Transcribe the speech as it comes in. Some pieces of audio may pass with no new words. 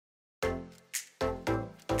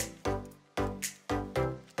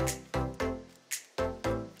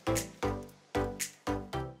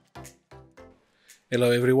Hello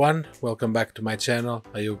everyone, welcome back to my channel.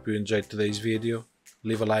 I hope you enjoyed today's video.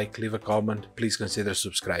 Leave a like, leave a comment, please consider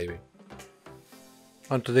subscribing.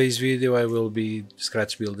 On today's video I will be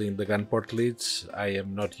scratch building the Gunport leads. I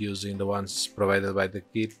am not using the ones provided by the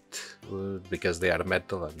kit because they are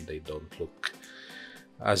metal and they don't look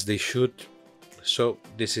as they should. So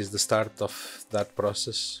this is the start of that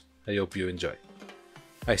process. I hope you enjoy.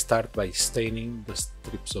 I start by staining the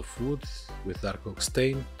strips of wood with dark oak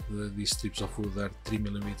stain. These strips of wood are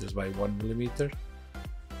 3mm by 1mm.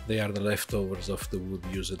 They are the leftovers of the wood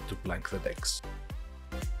used to plank the decks.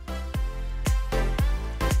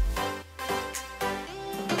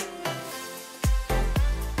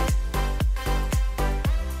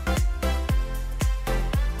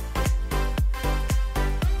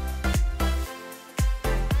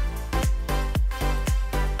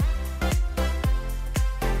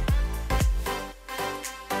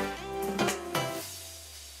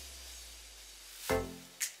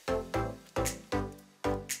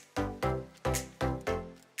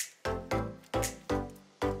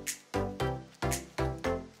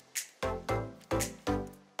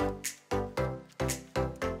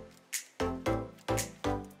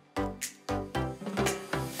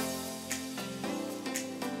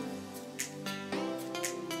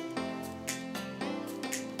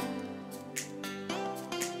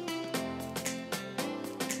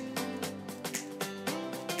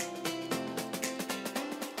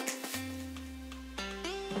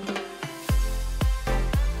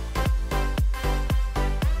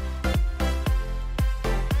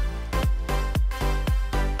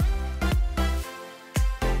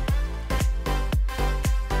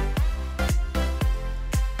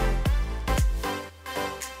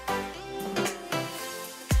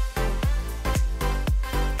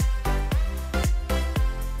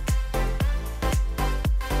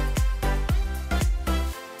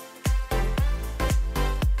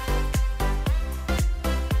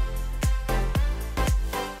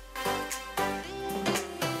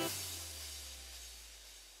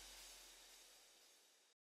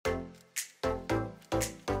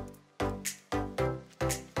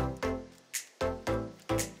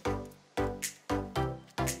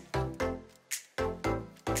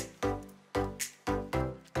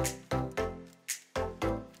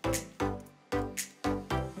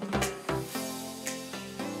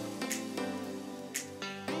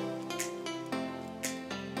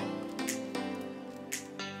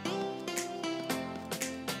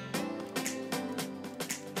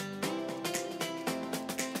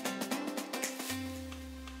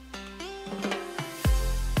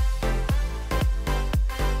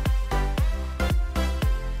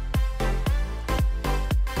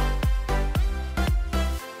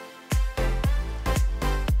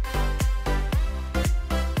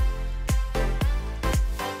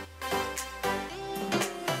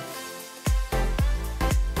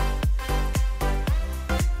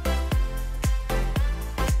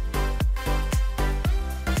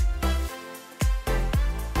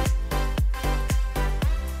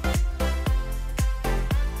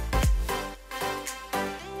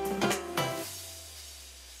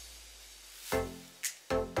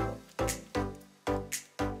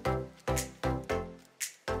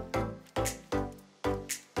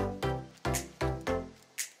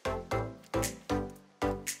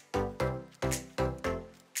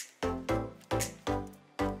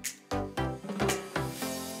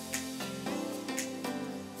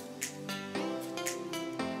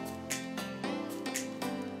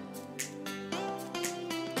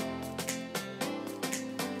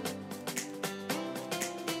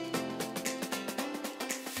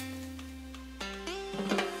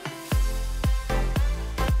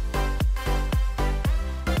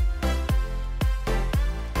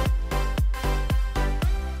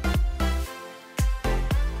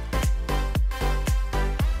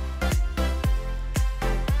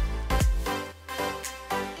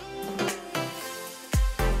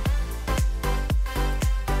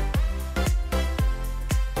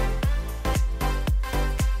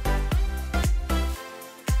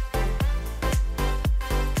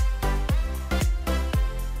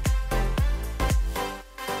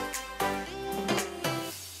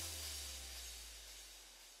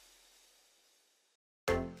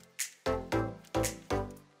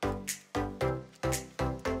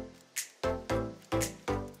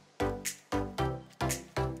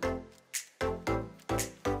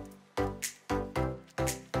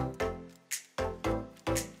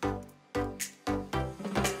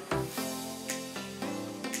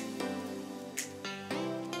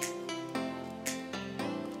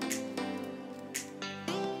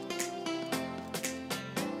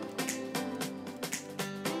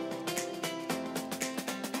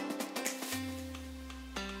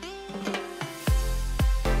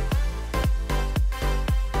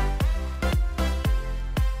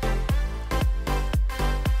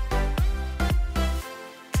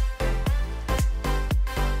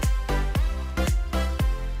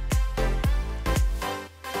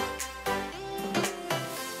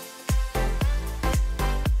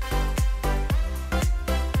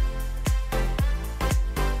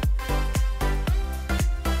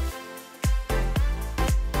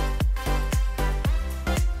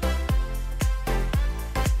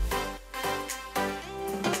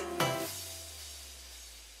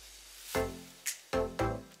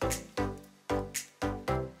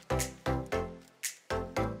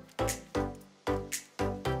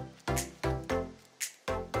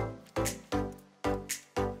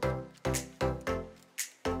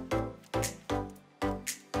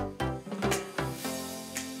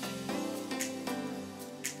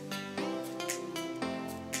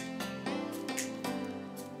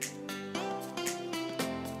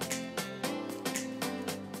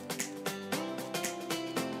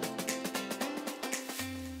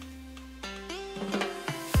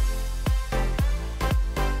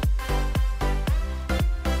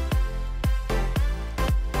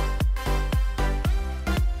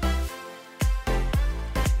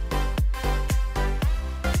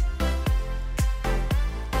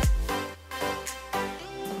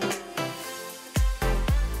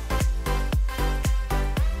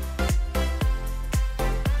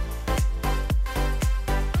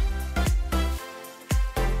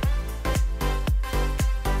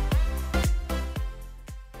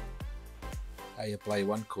 apply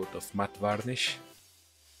one coat of matte varnish.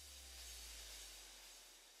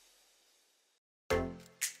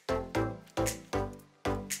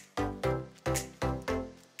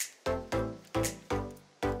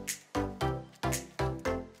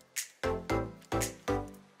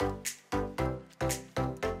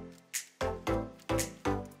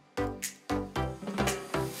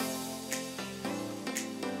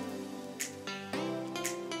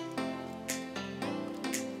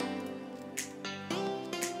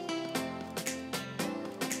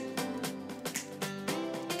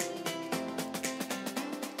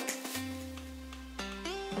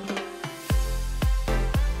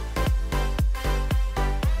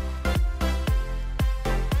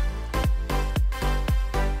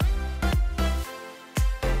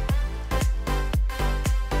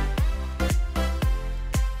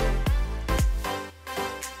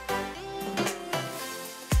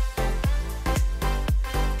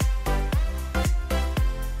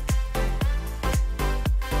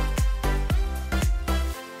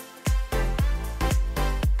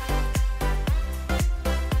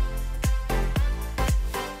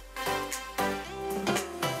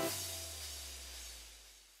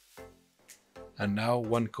 And now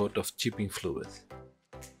one coat of chipping fluid.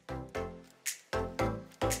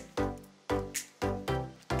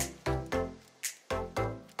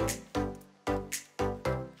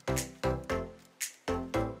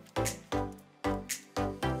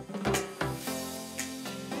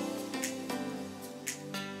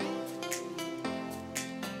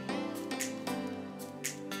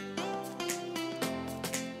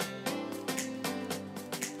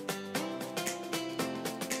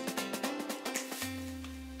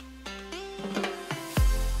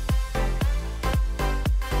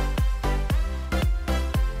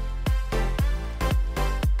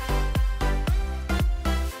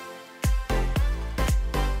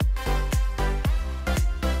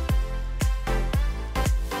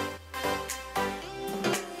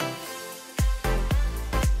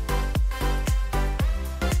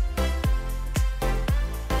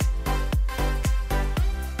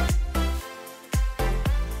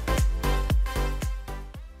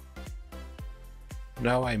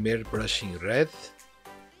 Now I'm airbrushing red.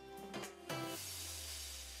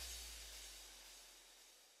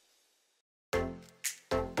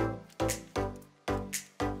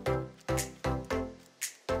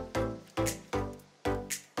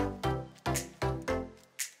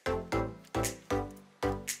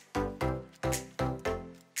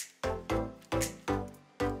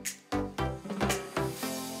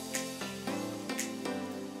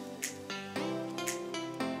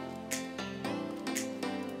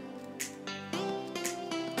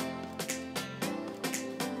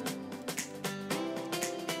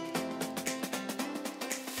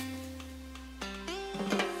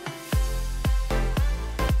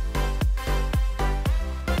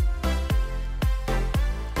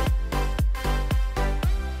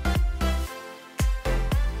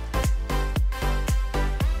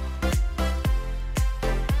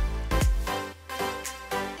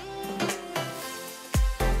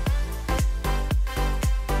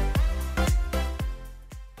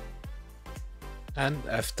 And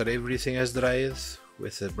after everything has dried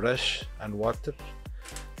with a brush and water,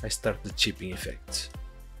 I start the chipping effects.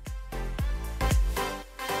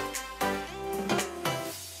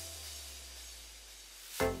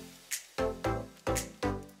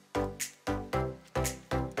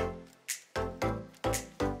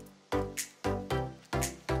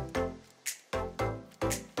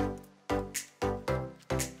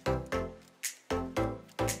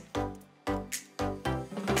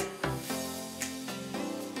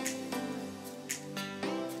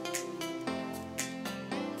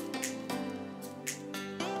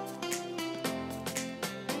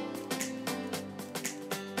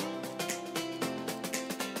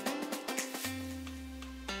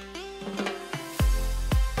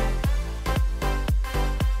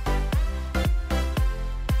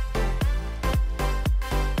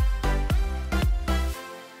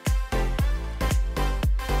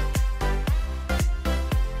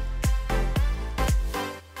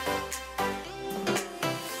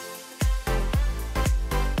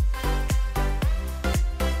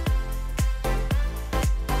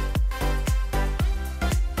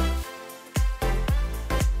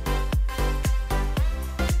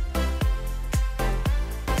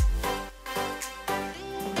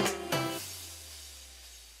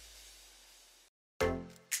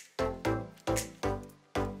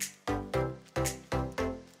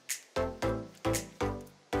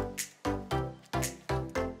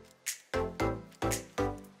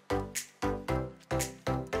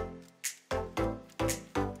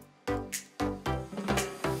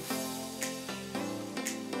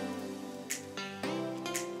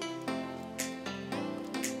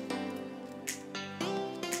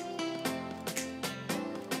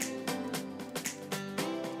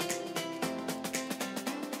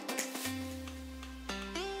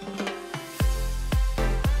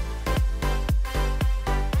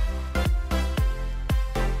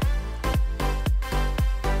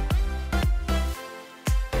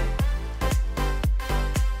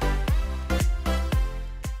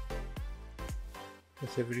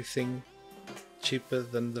 with everything chipped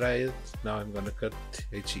and dried, now I'm gonna cut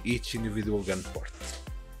each individual gun port.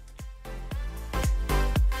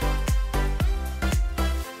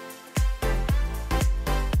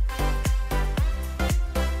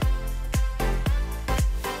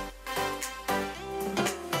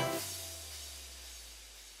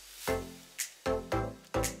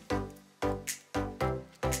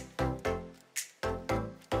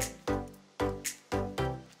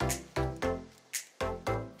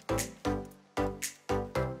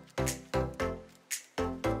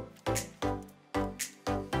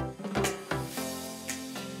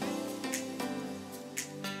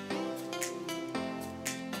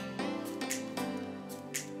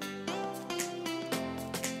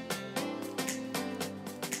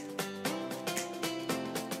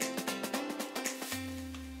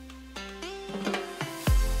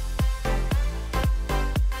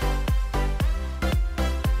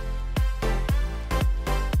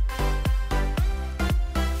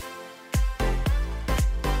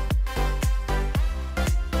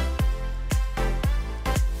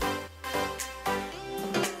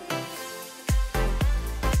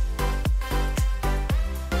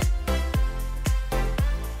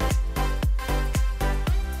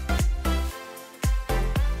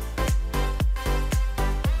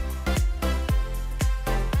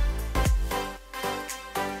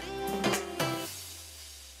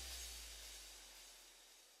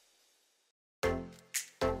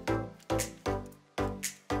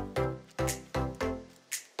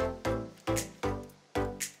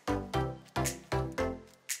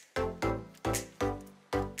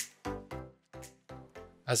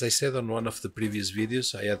 As I said on one of the previous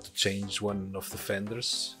videos, I had to change one of the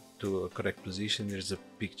fenders to a correct position. Here's a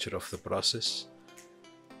picture of the process.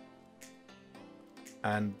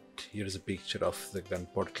 And here's a picture of the gun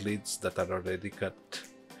port lids that are already cut.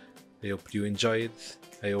 I hope you enjoyed.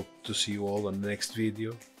 I hope to see you all on the next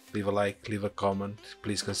video. Leave a like, leave a comment,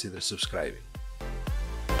 please consider subscribing.